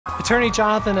Attorney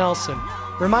Jonathan Elson,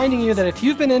 reminding you that if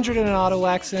you've been injured in an auto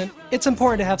accident, it's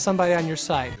important to have somebody on your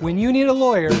side. When you need a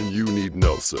lawyer, then you need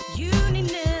Nelson.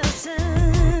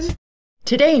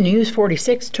 Today, News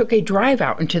 46 took a drive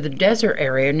out into the desert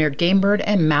area near Gamebird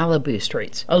and Malibu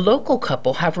Streets. A local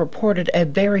couple have reported a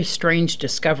very strange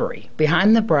discovery.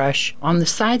 Behind the brush, on the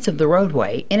sides of the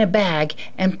roadway, in a bag,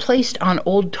 and placed on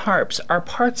old tarps are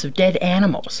parts of dead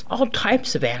animals. All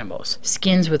types of animals.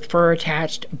 Skins with fur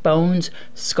attached, bones,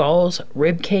 skulls,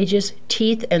 rib cages,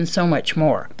 teeth, and so much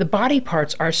more. The body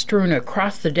parts are strewn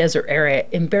across the desert area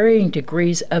in varying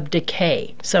degrees of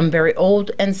decay, some very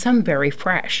old and some very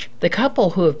fresh. The couple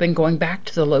who have been going back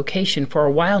to the location for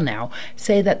a while now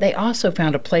say that they also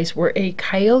found a place where a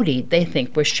coyote they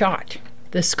think was shot.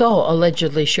 The skull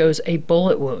allegedly shows a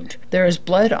bullet wound. There is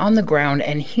blood on the ground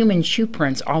and human shoe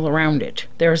prints all around it.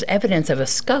 There is evidence of a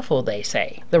scuffle, they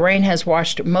say. The rain has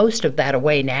washed most of that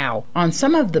away now. On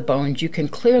some of the bones you can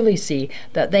clearly see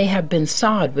that they have been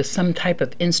sawed with some type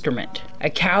of instrument. A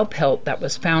cow pelt that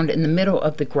was found in the middle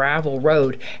of the gravel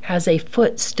road has a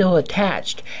foot still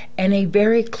attached and a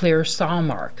very clear saw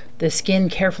mark. The skin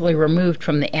carefully removed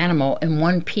from the animal in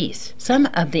one piece. Some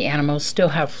of the animals still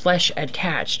have flesh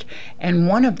attached, and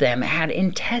one of them had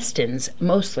intestines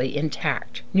mostly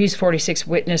intact. News 46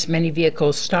 witnessed many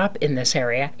vehicles stop in this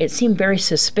area. It seemed very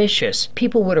suspicious.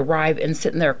 People would arrive and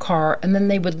sit in their car, and then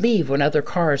they would leave when other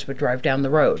cars would drive down the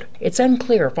road. It's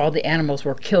unclear if all the animals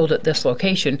were killed at this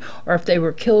location or if they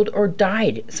were killed or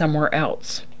died somewhere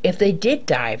else. If they did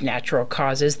die of natural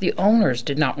causes, the owners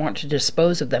did not want to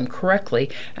dispose of them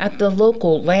correctly at the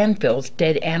local landfill's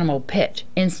dead animal pit.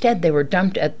 Instead, they were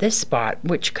dumped at this spot,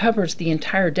 which covers the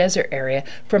entire desert area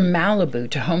from Malibu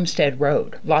to Homestead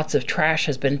Road. Lots of trash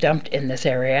has been dumped in this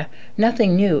area,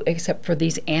 nothing new except for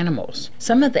these animals.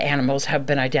 Some of the animals have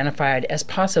been identified as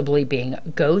possibly being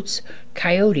goats,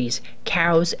 coyotes,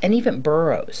 cows, and even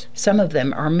burros. Some of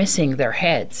them are missing their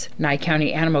heads. Nye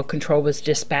County Animal Control was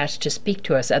dispatched to speak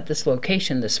to us at this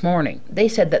location this morning. They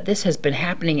said that this has been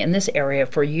happening in this area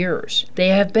for years. They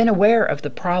have been aware of the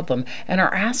problem and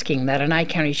are asking that a Nye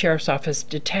County Sheriff's Office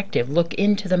detective look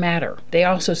into the matter. They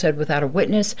also said without a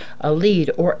witness, a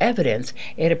lead, or evidence,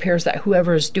 it appears that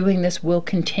whoever is doing this will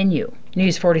continue.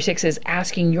 News 46 is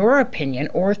asking your opinion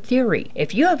or theory.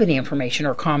 If you have any information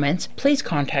or comments, please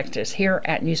contact us here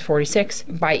at News 46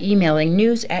 by emailing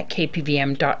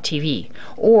news@kpvm.tv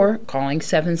or calling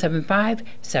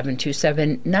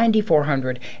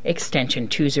 775-727-9400 extension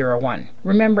 201.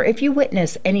 Remember, if you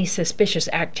witness any suspicious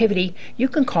activity, you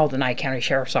can call the Nye County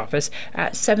Sheriff's Office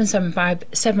at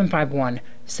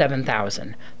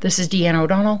 775-751-7000. This is Deanna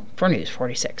O'Donnell for News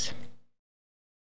 46.